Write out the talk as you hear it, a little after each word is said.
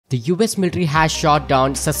The US military has shot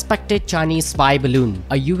down suspected Chinese spy balloon.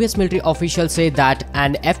 A US military official said that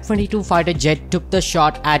an F-22 fighter jet took the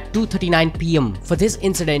shot at 2:39 p.m. For this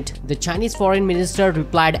incident, the Chinese foreign minister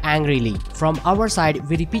replied angrily, "From our side,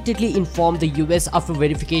 we repeatedly informed the US of a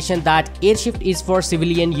verification that airshift is for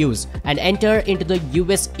civilian use and enter into the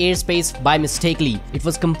US airspace by mistakenly. It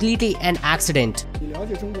was completely an accident."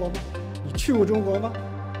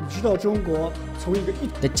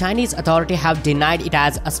 The Chinese authority have denied it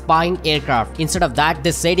as a spying aircraft. Instead of that,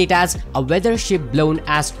 they said it as a weather ship blown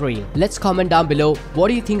astray. Let's comment down below, what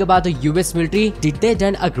do you think about the US military? Did they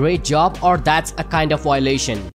done a great job or that's a kind of violation?